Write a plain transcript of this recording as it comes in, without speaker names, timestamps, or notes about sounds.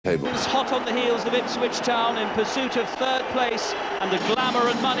Table. Hot on the heels of Ipswich Town in pursuit of third place and the glamour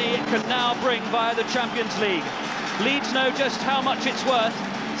and money it can now bring via the Champions League. Leeds know just how much it's worth.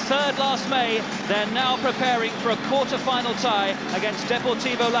 Third last May, they're now preparing for a quarter-final tie against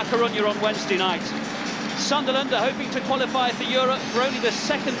Deportivo La Coruña on Wednesday night. Sunderland are hoping to qualify for Europe for only the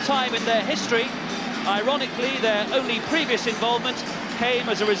second time in their history. Ironically, their only previous involvement came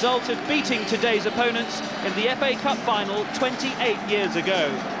as a result of beating today's opponents in the FA Cup final 28 years ago.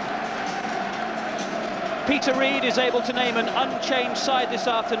 Peter Reid is able to name an unchanged side this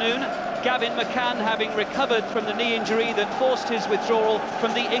afternoon, Gavin McCann having recovered from the knee injury that forced his withdrawal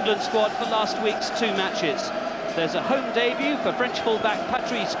from the England squad for last week's 2 matches. There's a home debut for French fullback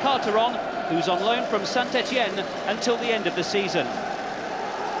Patrice Carteron, who's on loan from Saint-Etienne until the end of the season.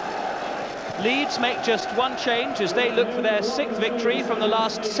 Leeds make just one change as they look for their 6th victory from the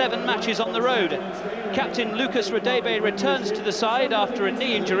last 7 matches on the road. Captain Lucas Radebe returns to the side after a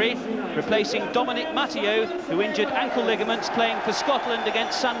knee injury, replacing Dominic Matteo, who injured ankle ligaments playing for Scotland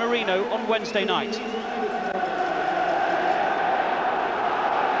against San Marino on Wednesday night.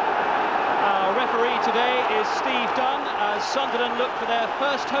 Our referee today is Steve Dunn, as Sunderland look for their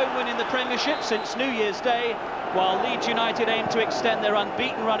first home win in the Premiership since New Year's Day, while Leeds United aim to extend their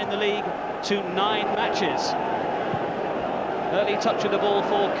unbeaten run in the league to 9 matches. Early touch of the ball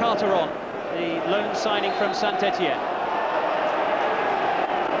for Carteron, the loan signing from Saint-Etienne.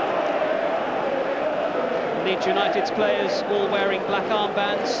 Leeds United's players all wearing black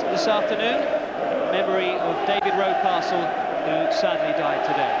armbands this afternoon, in memory of David Rocastle, who sadly died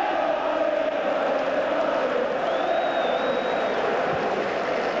today.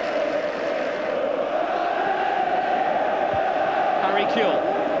 Looking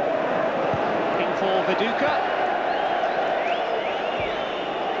for Viduka.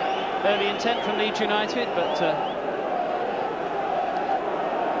 Early intent from Leeds United, but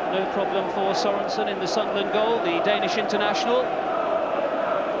no problem for Sorensen in the Sunderland goal, the Danish international.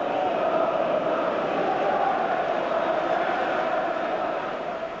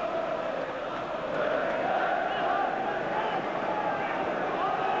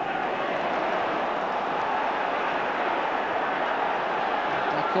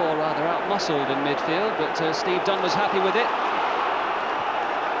 Rather out-muscled in midfield, but Steve Dunn was happy with it.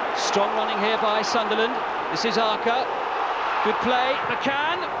 Strong running here by Sunderland. This is Arca. Good play,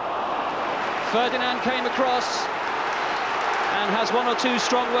 McCann. Ferdinand came across and has 1 or 2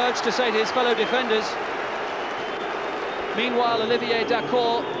 strong words to say to his fellow defenders. Meanwhile, Olivier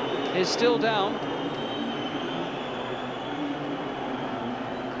Dacour is still down.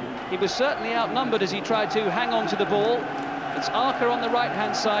 He was certainly outnumbered as he tried to hang on to the ball. It's Arca on the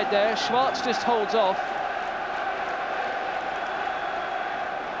right-hand side there. Schwartz just holds off.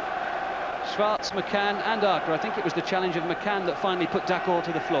 Schwartz, McCann and Arca. I think it was the challenge of McCann that finally put Dacour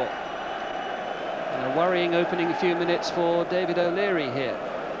to the floor. And a worrying opening few minutes for David O'Leary here.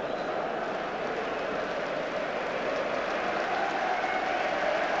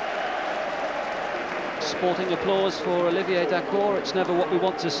 Sporting applause for Olivier Dacour. It's never what we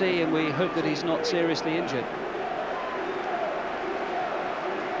want to see, and we hope that he's not seriously injured.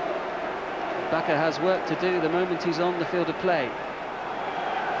 Bakker has work to do the moment he's on the field of play.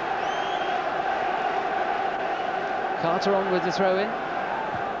 Carteron with the throw-in.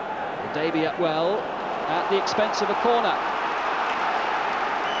 Davey up well, at the expense of a corner.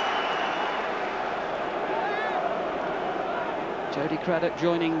 Jody Craddock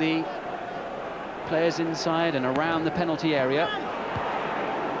joining the players inside and around the penalty area.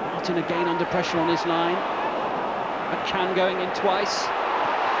 Martin again under pressure on his line. McCann going in twice.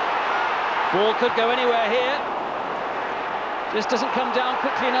 Ball could go anywhere here. Just doesn't come down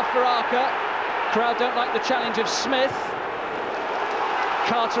quickly enough for Arca. Crowd don't like the challenge of Smith.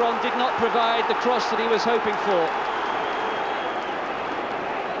 Carteron did not provide the cross that he was hoping for.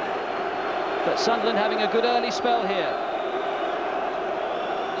 But Sunderland having a good early spell here.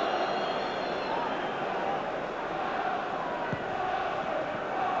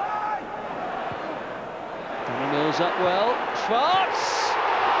 Mills up well. Schwartz!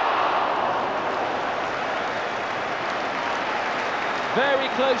 Very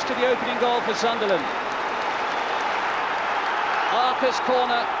close to the opening goal for Sunderland. Arca's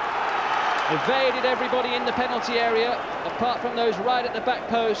corner evaded everybody in the penalty area, apart from those right at the back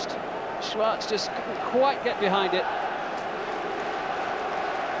post. Schwartz just couldn't quite get behind it.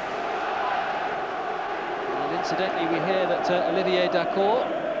 And incidentally, we hear that Olivier Dacour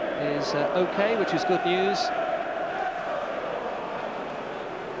is okay, which is good news.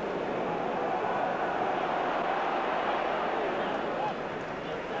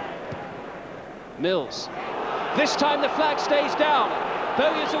 Mills. This time the flag stays down,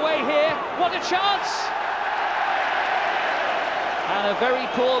 Bowyer's away here. What a chance! And a very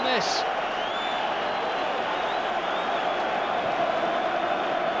poor miss.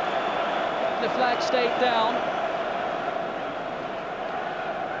 The flag stayed down.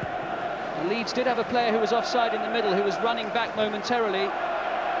 And Leeds did have a player who was offside in the middle, who was running back momentarily.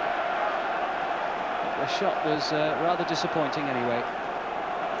 The shot was rather disappointing anyway.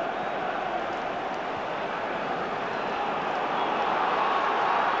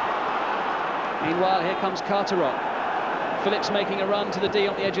 Meanwhile, here comes Carteron. Phillips making a run to the D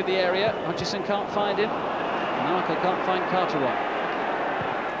on the edge of the area. Hutchison can't find him. Narco can't find Carteron.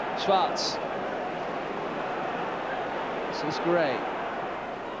 Schwartz. This is Gray.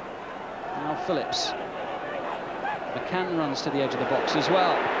 Now Phillips. McCann runs to the edge of the box as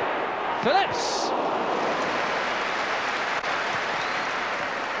well. Phillips!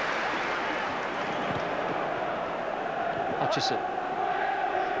 Hutchison.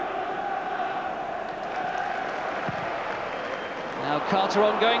 Now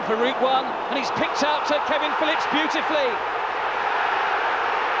Carteron going for route one, and he's picked out to Kevin Phillips beautifully.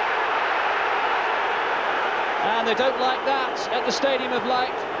 And they don't like that at the Stadium of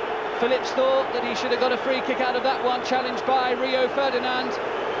Light. Phillips thought that he should have got a free kick out of that one, challenged by Rio Ferdinand.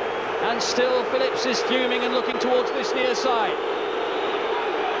 And still Phillips is fuming and looking towards this near side.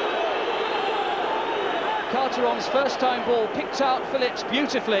 Carteron's first time ball picked out Phillips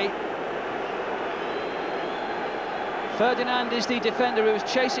beautifully. Ferdinand is the defender who's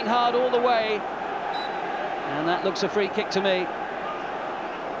chasing hard all the way. And that looks a free kick to me.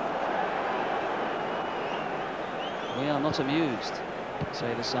 We are not amused,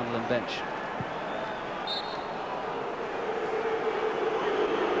 say the Sunderland bench.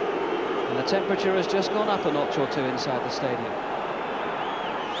 And the temperature has just gone up a notch or two inside the stadium.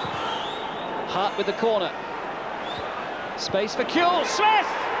 Hart with the corner. Space for Kuehl. Smith!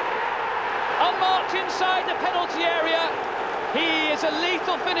 Unmarked inside the penalty area. He is a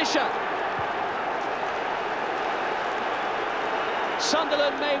lethal finisher.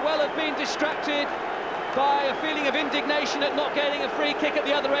 Sunderland may well have been distracted by a feeling of indignation at not getting a free kick at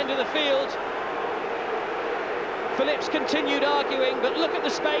the other end of the field. Phillips continued arguing, but look at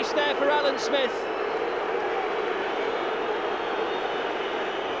the space there for Alan Smith.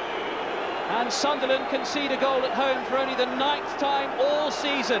 And Sunderland concede a goal at home for only the 9th time all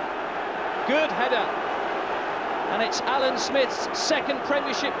season. Good header. And it's Alan Smith's second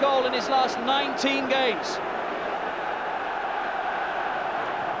Premiership goal in his last 19 games.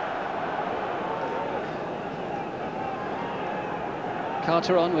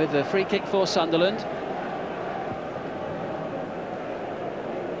 Carteron with the free kick for Sunderland.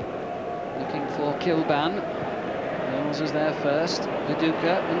 Looking for Kilban. Mills is there first.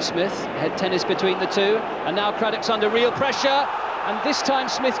 Viduka and Smith. Head tennis between the two. And now Craddock's under real pressure. And this time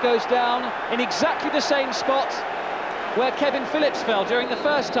Smith goes down in exactly the same spot where Kevin Phillips fell during the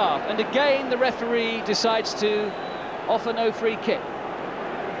first half. And again the referee decides to offer no free kick.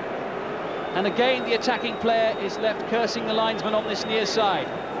 And again the attacking player is left cursing the linesman on this near side.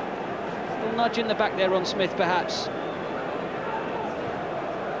 A little nudge in the back there on Smith perhaps.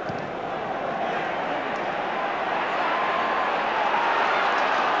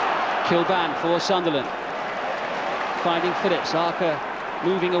 Kilban for Sunderland. Finding Phillips. Arca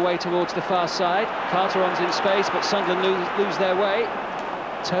moving away towards the far side. Carteron's in space, but Sunderland lose their way.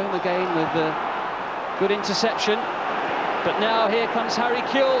 Tome again with the good interception. But now here comes Harry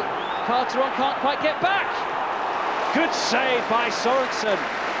Kuehl. Carteron can't quite get back. Good save by Sorensen.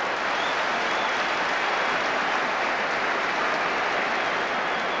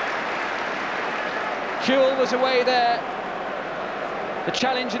 Kuehl was away there. The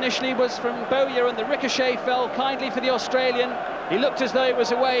challenge initially was from Bowyer and the ricochet fell kindly for the Australian. He looked as though it was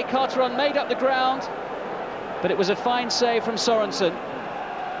away. Carteron made up the ground, but it was a fine save from Sorensen.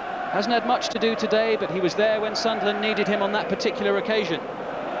 Hasn't had much to do today, but he was there when Sunderland needed him on that particular occasion.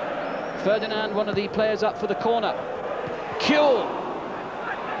 Ferdinand, one of the players up for the corner. Kuehl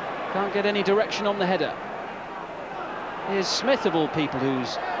can't get any direction on the header. Here's Smith, of all people,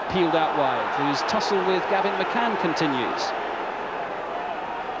 who's peeled out wide, whose tussle with Gavin McCann continues.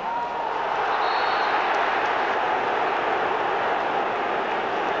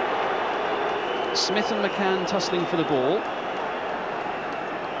 Smith and McCann tussling for the ball.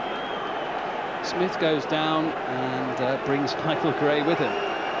 Smith goes down and brings Michael Gray with him.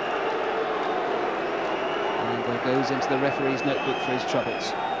 And goes into the referee's notebook for his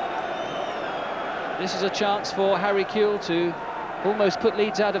troubles. This is a chance for Harry Kuehl to almost put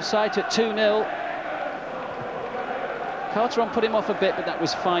Leeds out of sight at 2-0. Carteron put him off a bit, but that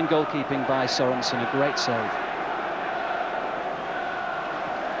was fine goalkeeping by Sorensen, a great save.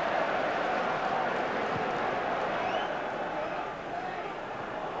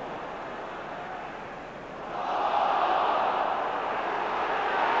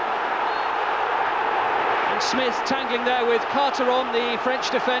 Smith tangling there with Carteron, the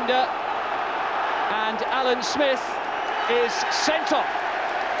French defender, and Alan Smith is sent off.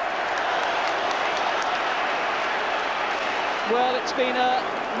 Well, it's been a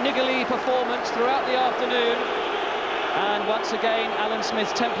niggly performance throughout the afternoon, and once again Alan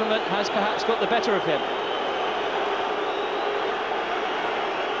Smith's temperament has perhaps got the better of him.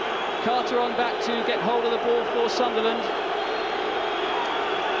 Carteron back to get hold of the ball for Sunderland.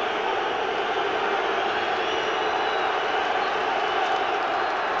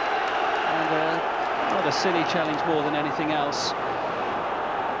 And not a silly challenge more than anything else.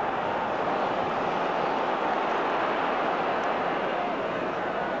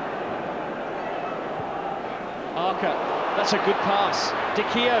 Arca, that's a good pass.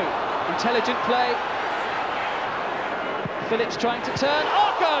 Dicchio, intelligent play. Phillips trying to turn.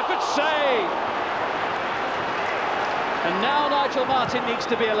 Arca, good save! And now Nigel Martyn needs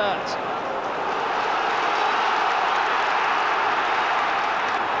to be alert.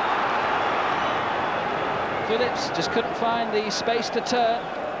 Phillips just couldn't find the space to turn.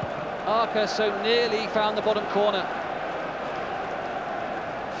 Arca so nearly found the bottom corner.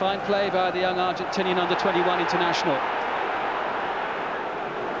 Fine play by the young Argentinian under-21 international.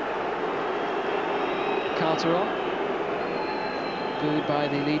 Carteron, booed by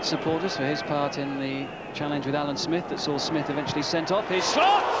the Leeds supporters for his part in the challenge with Alan Smith that saw Smith eventually sent off. His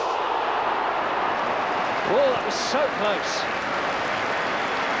shot! Oh, that was so close.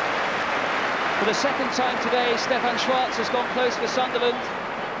 For the second time today, Stefan Schwarz has gone close for Sunderland.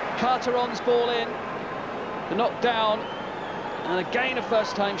 Carteron's ball in, the knock down, and again a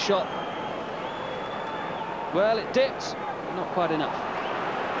first-time shot. Well, it dipped, not quite enough.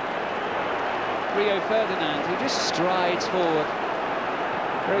 Rio Ferdinand, who just strides forward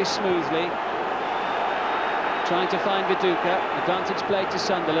very smoothly, trying to find Viduka. Advantage played to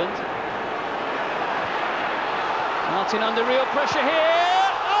Sunderland. Martyn under real pressure here.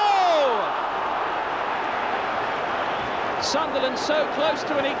 Oh! Sunderland so close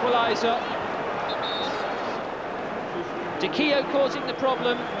to an equaliser. Dicchio causing the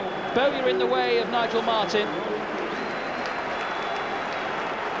problem. Bowyer in the way of Nigel Martyn.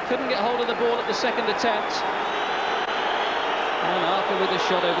 Couldn't get hold of the ball at the second attempt. And Arca with a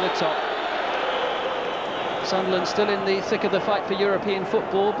shot over the top. Sunderland still in the thick of the fight for European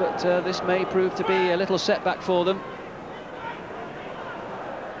football, but this may prove to be a little setback for them.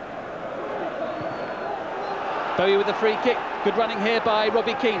 Bowyer with the free kick. Good running here by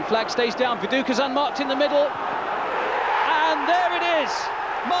Robbie Keane. Flag stays down. Viduka's unmarked in the middle. And there it is.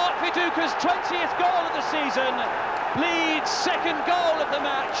 Mark Viduka's 20th goal of the season. Leeds' second goal of the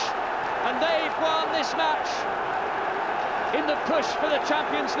match. And they've won this match in the push for the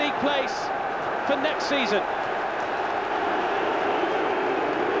Champions League place for next season.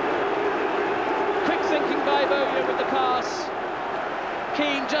 Quick thinking by Bowyer with the pass.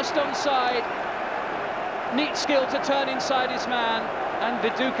 Keane just onside. Neat skill to turn inside his man. And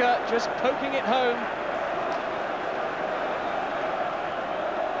Viduka just poking it home.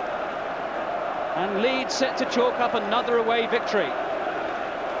 And Leeds set to chalk up another away victory.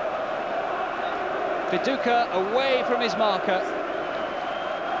 Viduka away from his marker.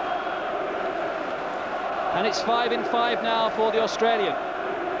 And it's 5-5 now for the Australian.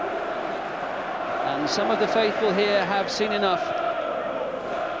 And some of the faithful here have seen enough.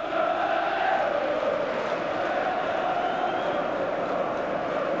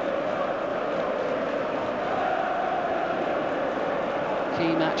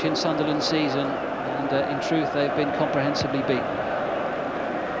 Key match in Sunderland's season, and in truth they've been comprehensively beaten.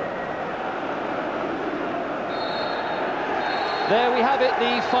 There we have it,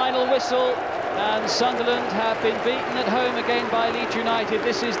 the final whistle, and Sunderland have been beaten at home again by Leeds United.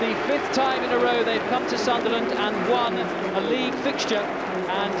 This is the 5th time in a row they've come to Sunderland and won a league fixture,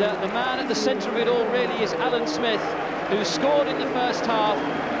 and the man at the centre of it all really is Alan Smith, who scored in the first half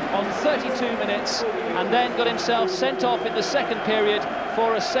on 32 minutes and then got himself sent off in the second period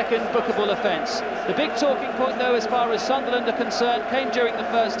for a second bookable offence. The big talking point, though, as far as Sunderland are concerned, came during the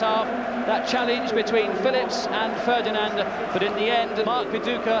first half, that challenge between Phillips and Ferdinand, but in the end, Mark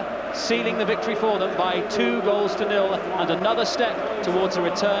Viduka sealing the victory for them by 2-0 and another step towards a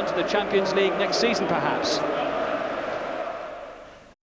return to the Champions League next season, perhaps.